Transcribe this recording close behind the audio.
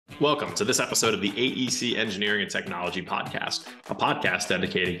Welcome to this episode of the AEC Engineering and Technology Podcast, a podcast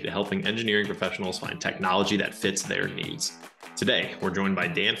dedicated to helping engineering professionals find technology that fits their needs. Today, we're joined by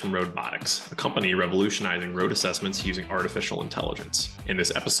Dan from RoadBotics, a company revolutionizing road assessments using artificial intelligence. In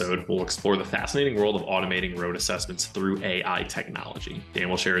this episode, we'll explore the fascinating world of automating road assessments through AI technology. Dan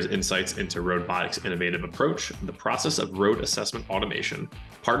will share his insights into RoadBotics' innovative approach, the process of road assessment automation,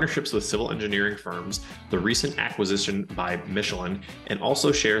 partnerships with civil engineering firms, the recent acquisition by Michelin, and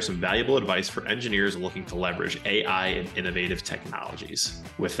also share some valuable advice for engineers looking to leverage AI and innovative technologies.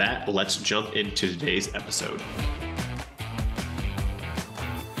 With that, let's jump into today's episode.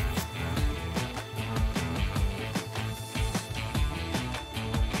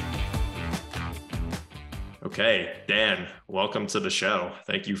 Okay, Dan, welcome to the show.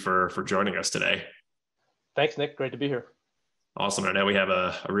 Thank you for joining us today. Thanks, Nick. Great to be here. Awesome. I know we have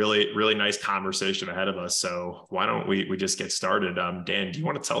a really nice conversation ahead of us. So why don't we just get started? Dan, do you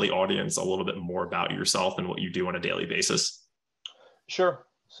want to tell the audience a little bit more about yourself and what you do on a daily basis? Sure.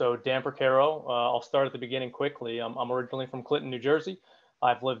 So Dan Porcaro, I'll start at the beginning quickly. I'm originally from Clinton, New Jersey.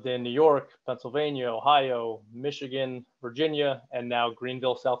 I've lived in New York, Pennsylvania, Ohio, Michigan, Virginia, and now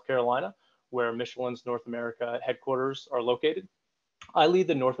Greenville, South Carolina, where Michelin's North America headquarters are located. I lead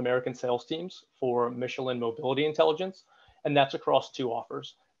the North American sales teams for Michelin Mobility Intelligence, and that's across two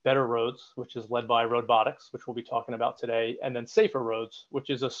offers: Better Roads, which is led by RoadBotics, which we'll be talking about today, and then Safer Roads, which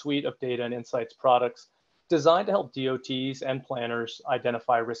is a suite of data and insights products designed to help DOTs and planners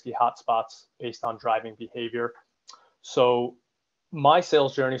identify risky hotspots based on driving behavior. So my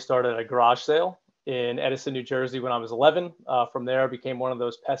sales journey started at a garage sale in Edison, New Jersey when I was 11. From there, I became one of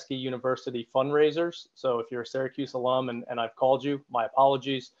those pesky university fundraisers. So if you're a Syracuse alum and I've called you, my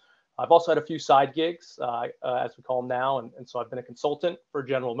apologies. I've also had a few side gigs, as we call them now. And so I've been a consultant for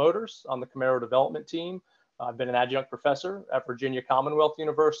General Motors on the Camaro development team. I've been an adjunct professor at Virginia Commonwealth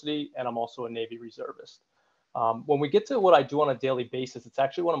University, and I'm also a Navy reservist. When we get to what I do on a daily basis, it's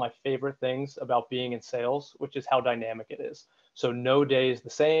actually one of my favorite things about being in sales, which is how dynamic it is. So no day is the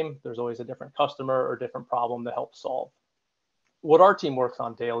same. There's always a different customer or different problem to help solve. What our team works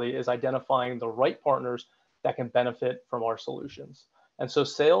on daily is identifying the right partners that can benefit from our solutions. And so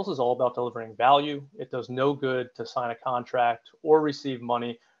sales is all about delivering value. It does no good to sign a contract or receive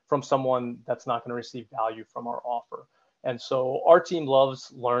money from someone that's not going to receive value from our offer. And so our team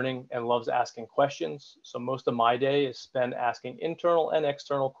loves learning and loves asking questions. So most of my day is spent asking internal and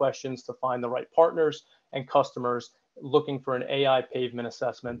external questions to find the right partners and customers looking for an AI pavement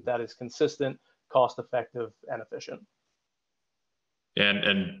assessment that is consistent, cost-effective, and efficient.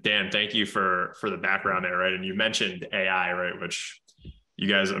 And Dan, thank you for the background there, right? And you mentioned AI, right? Which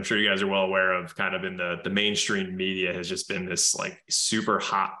I'm sure you guys are well aware of, kind of in the mainstream media has just been this like super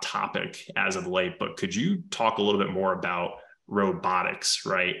hot topic as of late. But could you talk a little bit more about RoadBotics,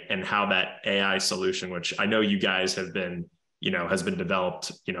 right? And how that AI solution, which I know you guys have been, has been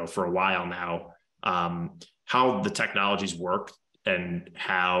developed, for a while now, how the technologies work and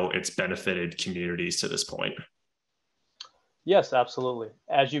how it's benefited communities to this point. Yes, absolutely.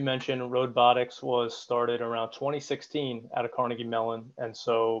 As you mentioned, RoadBotics was started around 2016 out of Carnegie Mellon. And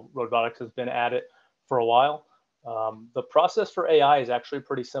so RoadBotics has been at it for a while. The process for AI is actually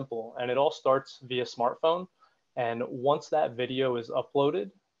pretty simple, and it all starts via smartphone. And once that video is uploaded,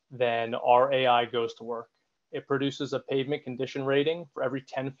 then our AI goes to work. It produces a pavement condition rating for every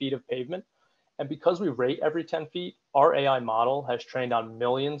 10 feet of pavement. And because we rate every 10 feet, our AI model has trained on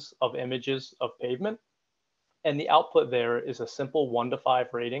millions of images of pavement. And the output there is a simple 1 to 5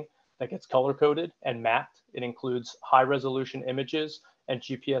 rating that gets color coded and mapped. It includes high resolution images and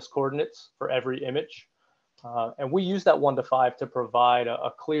GPS coordinates for every image. And we use that 1 to 5 to provide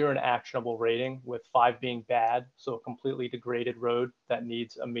a clear and actionable rating, with 5 being bad, so a completely degraded road that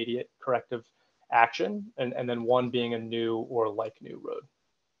needs immediate corrective action, and then 1 being a new or like new road.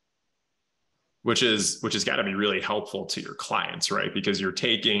 Which has got to be really helpful to your clients, right? Because you're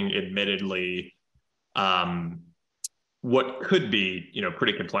taking, admittedly, what could be,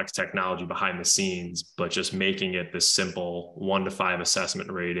 pretty complex technology behind the scenes, but just making it this simple 1 to 5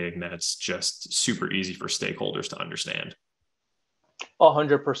 assessment rating that's just super easy for stakeholders to understand.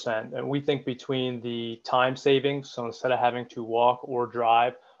 100%. And we think between the time savings, so instead of having to walk or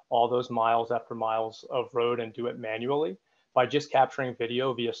drive all those miles after miles of road and do it manually, by just capturing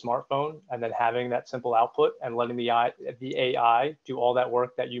video via smartphone and then having that simple output and letting the AI do all that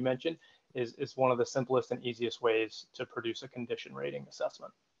work that you mentioned, is one of the simplest and easiest ways to produce a condition rating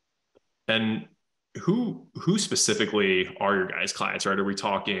assessment. And who specifically are your guys' clients, right? Are we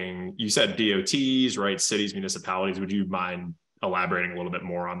talking, you said DOTs, right? Cities, municipalities. Would you mind elaborating a little bit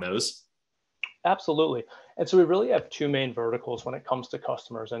more on those? Absolutely. And so we really have two main verticals when it comes to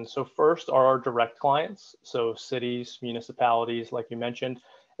customers. And so first are our direct clients, so cities, municipalities, like you mentioned.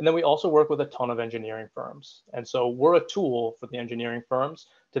 And then we also work with a ton of engineering firms. And so we're a tool for the engineering firms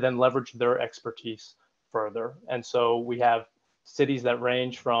to then leverage their expertise further. And so we have cities that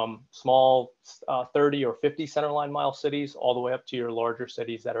range from small 30 or 50 centerline mile cities all the way up to your larger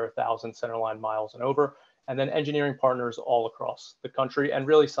cities that are 1,000 centerline miles and over. And then engineering partners all across the country and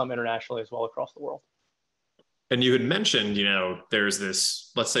really some internationally as well across the world. And you had mentioned, there's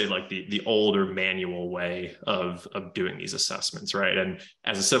this, let's say like the older manual way of doing these assessments, right? And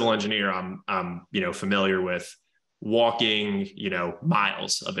as a civil engineer, I'm familiar with walking,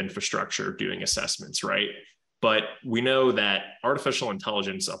 miles of infrastructure doing assessments, right? But we know that artificial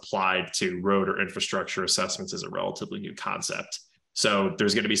intelligence applied to road or infrastructure assessments is a relatively new concept. So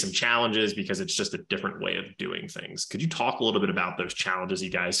there's going to be some challenges because it's just a different way of doing things. Could you talk a little bit about those challenges you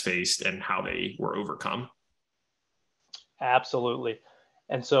guys faced and how they were overcome? Absolutely.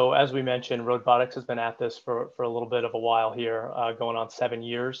 And so, as we mentioned, RoadBotics has been at this for a little bit of a while here, going on 7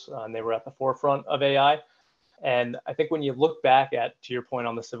 years, and they were at the forefront of AI. And I think when you look back at, to your point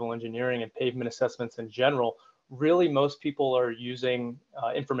on the civil engineering and pavement assessments in general, really most people are using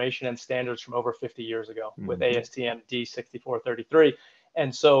information and standards from over 50 years ago with ASTM D6433.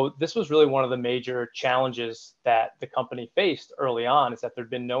 And so this was really one of the major challenges that the company faced early on, is that there'd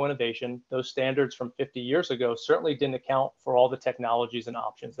been no innovation. Those standards from 50 years ago certainly didn't account for all the technologies and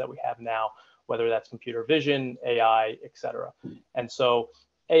options that we have now, whether that's computer vision, AI, et cetera. And so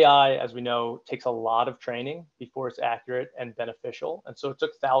AI, as we know, takes a lot of training before it's accurate and beneficial. And so it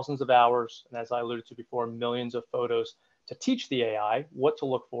took thousands of hours, and as I alluded to before, millions of photos to teach the AI what to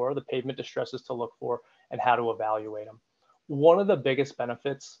look for, the pavement distresses to look for, and how to evaluate them. One of the biggest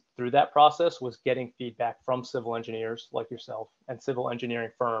benefits through that process was getting feedback from civil engineers like yourself and civil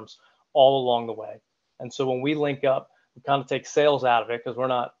engineering firms all along the way. And so when we link up, we kind of take sales out of it because we're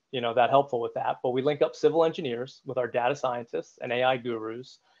not, that helpful with that, but we link up civil engineers with our data scientists and AI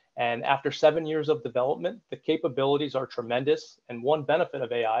gurus. And after 7 years of development, the capabilities are tremendous. And one benefit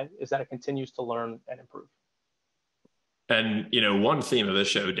of AI is that it continues to learn and improve. And, one theme of this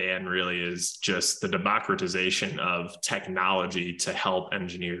show, Dan, really is just the democratization of technology to help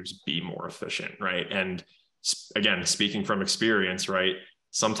engineers be more efficient, right? And again, speaking from experience, right?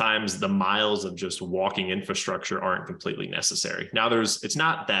 Sometimes the miles of just walking infrastructure aren't completely necessary. Now it's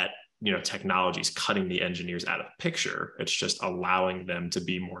not that, technology is cutting the engineers out of the picture. It's just allowing them to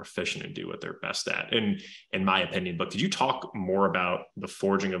be more efficient and do what they're best at, in my opinion. But could you talk more about the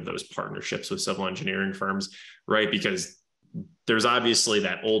forging of those partnerships with civil engineering firms, right? Because there's obviously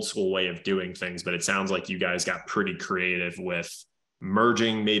that old school way of doing things, but it sounds like you guys got pretty creative with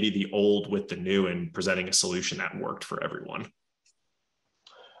merging maybe the old with the new and presenting a solution that worked for everyone.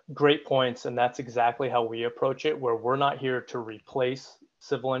 Great points. And that's exactly how we approach it, where we're not here to replace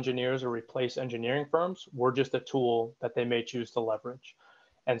civil engineers or replace engineering firms. We're just a tool that they may choose to leverage.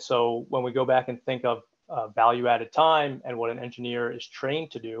 And so when we go back and think of value added time and what an engineer is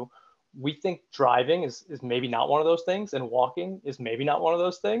trained to do, we think driving is maybe not one of those things, and walking is maybe not one of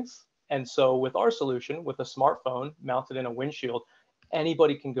those things. And so with our solution, with a smartphone mounted in a windshield,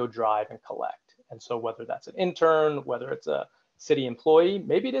 anybody can go drive and collect. And so whether that's an intern, whether it's a city employee,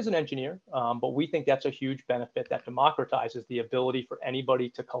 maybe it is an engineer, but we think that's a huge benefit that democratizes the ability for anybody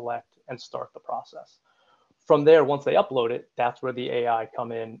to collect and start the process. From there, once they upload it, that's where the AI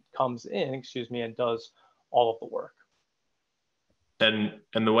comes in, and does all of the work. And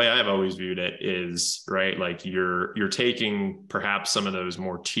the way I've always viewed it is, right, like you're taking perhaps some of those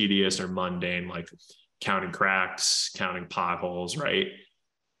more tedious or mundane, like counting cracks, counting potholes, right?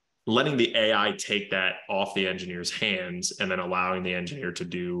 Letting the AI take that off the engineer's hands and then allowing the engineer to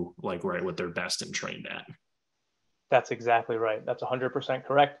do what they're best and trained at. That's exactly right. That's 100%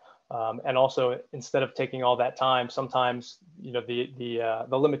 correct. And also, instead of taking all that time, sometimes the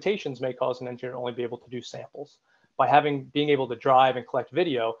limitations may cause an engineer to only be able to do samples. By being able to drive and collect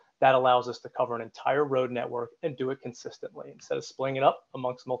video, that allows us to cover an entire road network and do it consistently. Instead of splitting it up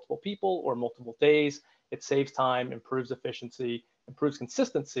amongst multiple people or multiple days, it saves time, improves efficiency, improves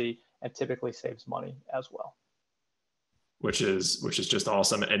consistency, and typically saves money as well. Which is just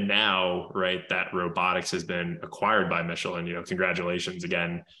awesome. And now, right, that RoadBotics has been acquired by Michelin. Congratulations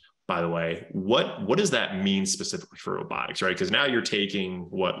again, by the way. What does that mean specifically for RoadBotics, right? Because now you're taking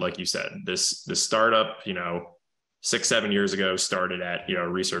what, like you said, this startup, 6-7 years ago started at a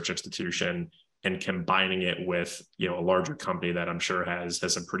research institution, and combining it with a larger company that I'm sure has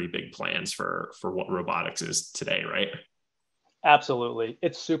some pretty big plans for what RoadBotics is today, right? Absolutely.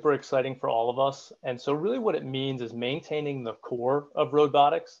 It's super exciting for all of us. And so really what it means is maintaining the core of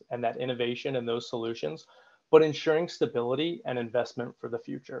RoadBotics and that innovation and those solutions, but ensuring stability and investment for the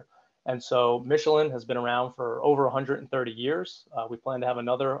future. And so Michelin has been around for over 130 years. We plan to have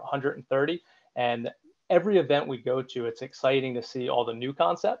another 130. And every event we go to, it's exciting to see all the new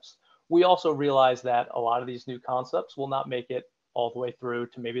concepts. We also realize that a lot of these new concepts will not make it all the way through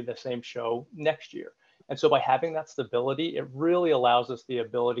to maybe the same show next year. And so by having that stability, it really allows us the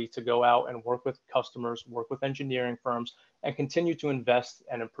ability to go out and work with customers, work with engineering firms, and continue to invest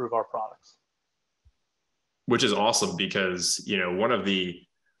and improve our products. Which is awesome because, one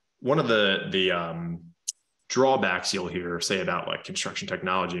of the drawbacks you'll hear say about like construction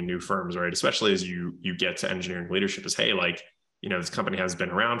technology and new firms, right? Especially as you get to engineering leadership is, hey, like, this company has been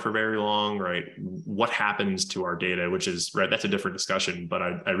around for very long, right? What happens to our data, which is, right, that's a different discussion, but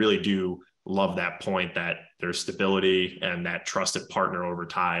I really do love that point that there's stability and that trusted partner over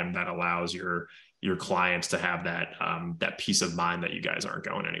time that allows your clients to have that peace of mind that you guys aren't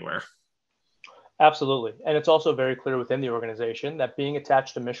going anywhere. Absolutely. And it's also very clear within the organization that being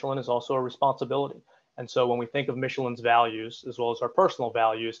attached to Michelin is also a responsibility. And so when we think of Michelin's values, as well as our personal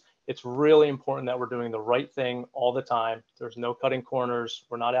values, it's really important that we're doing the right thing all the time. There's no cutting corners.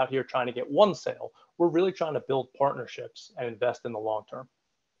 We're not out here trying to get one sale. We're really trying to build partnerships and invest in the long term.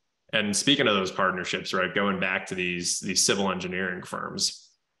 And speaking of those partnerships, right, going back to these civil engineering firms,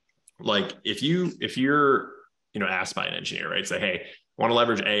 like if you're asked by an engineer, right, say, hey, I want to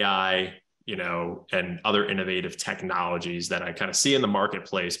leverage AI, and other innovative technologies that I kind of see in the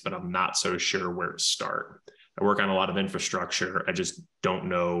marketplace, but I'm not so sure where to start. I work on a lot of infrastructure. I just don't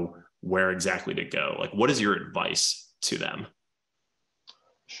know where exactly to go. Like, what is your advice to them?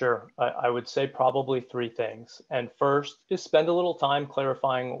 Sure. I would say probably three things. And first is spend a little time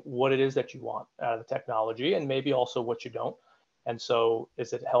clarifying what it is that you want out of the technology and maybe also what you don't. And so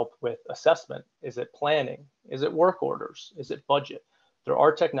is it help with assessment? Is it planning? Is it work orders? Is it budget? There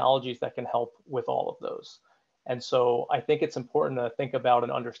are technologies that can help with all of those. And so I think it's important to think about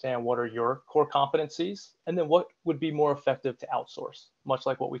and understand what are your core competencies and then what would be more effective to outsource, much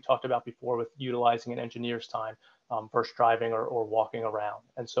like what we talked about before with utilizing an engineer's time versus driving or walking around.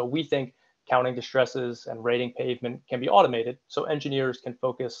 And so we think counting distresses and rating pavement can be automated so engineers can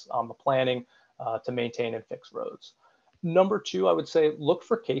focus on the planning to maintain and fix roads. Number two, I would say look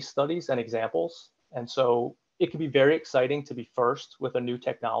for case studies and examples. And so it can be very exciting to be first with a new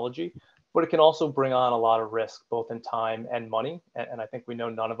technology, but it can also bring on a lot of risk, both in time and money. And I think we know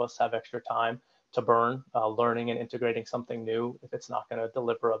none of us have extra time to burn learning and integrating something new if it's not going to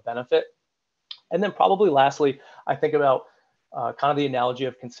deliver a benefit. And then probably lastly, I think about kind of the analogy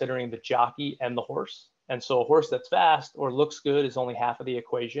of considering the jockey and the horse. And so a horse that's fast or looks good is only half of the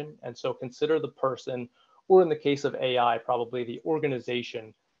equation. And so consider the person, or in the case of AI, probably the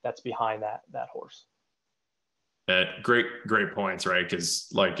organization that's behind that horse. Great points, right?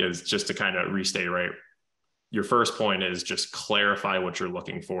 Because is just to kind of restate, right? Your first point is just clarify what you're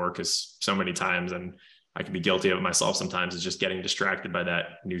looking for, because so many times, and I can be guilty of it myself sometimes, is just getting distracted by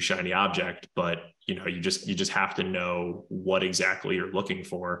that new shiny object. But you just have to know what exactly you're looking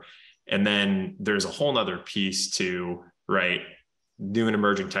for. And then there's a whole nother piece to, right, new and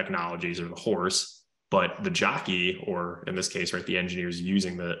emerging technologies or the horse. But the jockey, or in this case, right, the engineers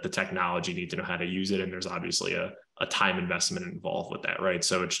using the technology need to know how to use it. And there's obviously a time investment involved with that, right?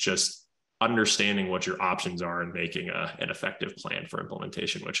 So it's just understanding what your options are and making an effective plan for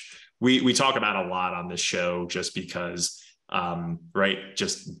implementation, which we talk about a lot on this show, just because, right,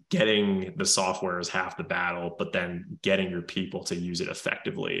 just getting the software is half the battle, but then getting your people to use it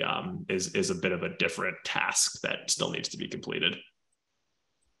effectively is a bit of a different task that still needs to be completed.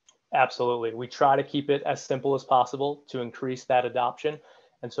 Absolutely. We try to keep it as simple as possible to increase that adoption.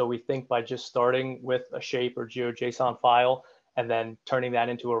 And so we think by just starting with a shape or GeoJSON file and then turning that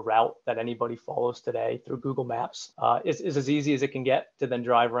into a route that anybody follows today through Google Maps is as easy as it can get to then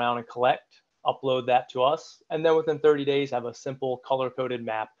drive around and collect, upload that to us, and then within 30 days have a simple color-coded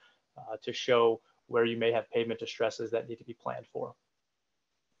map to show where you may have pavement distresses that need to be planned for.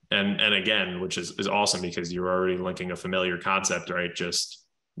 And again, which is awesome, because you're already linking a familiar concept, right? Just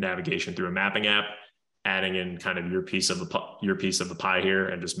navigation through a mapping app, adding in kind of your piece of the pie here,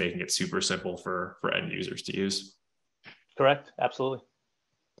 and just making it super simple for end users to use. Correct. Absolutely.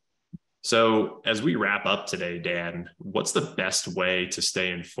 So as we wrap up today, Dan, what's the best way to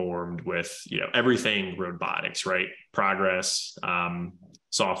stay informed with everything RoadBotics, right? Progress,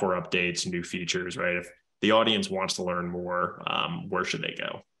 software updates, new features, right? If the audience wants to learn more, where should they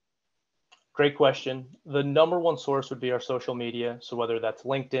go? Great question. The number one source would be our social media. So whether that's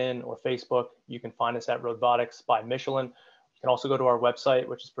LinkedIn or Facebook, you can find us at RoadBotics by Michelin. You can also go to our website,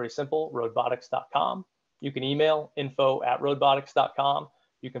 which is pretty simple, roadbotics.com. You can email info@roadbotics.com.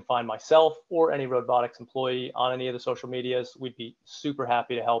 you can find myself or any RoadBotics employee on any of the social medias. We'd be super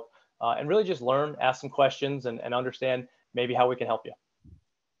happy to help and really just learn, ask some questions, and understand maybe how we can help you.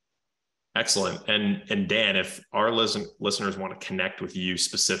 Excellent. And Dan, if our listeners want to connect with you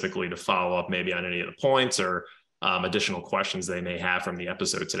specifically to follow up maybe on any of the points or additional questions they may have from the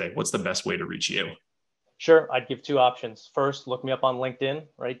episode today, what's the best way to reach you? Sure. I'd give two options. First, look me up on LinkedIn,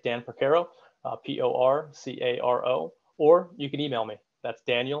 right? Dan Porcaro, Porcaro, or you can email me. That's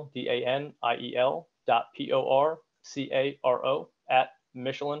Daniel, DANIEL .PORCARO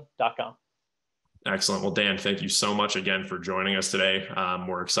 @Michelin.com. Excellent. Well, Dan, thank you so much again for joining us today.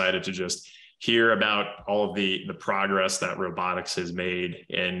 We're excited to just hear about all of the progress that robotics has made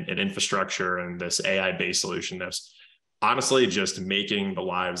in infrastructure and this AI-based solution that's honestly just making the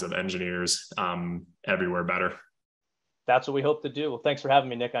lives of engineers everywhere better. That's what we hope to do. Well, thanks for having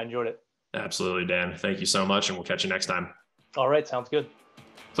me, Nick. I enjoyed it. Absolutely, Dan. Thank you so much, and we'll catch you next time. All right. Sounds good.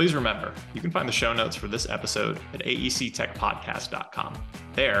 Please remember, you can find the show notes for this episode at aectechpodcast.com.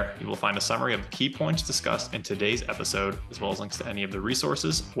 There, you will find a summary of the key points discussed in today's episode, as well as links to any of the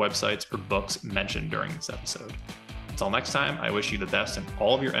resources, websites, or books mentioned during this episode. Until next time, I wish you the best in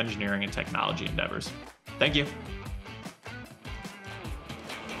all of your engineering and technology endeavors. Thank you.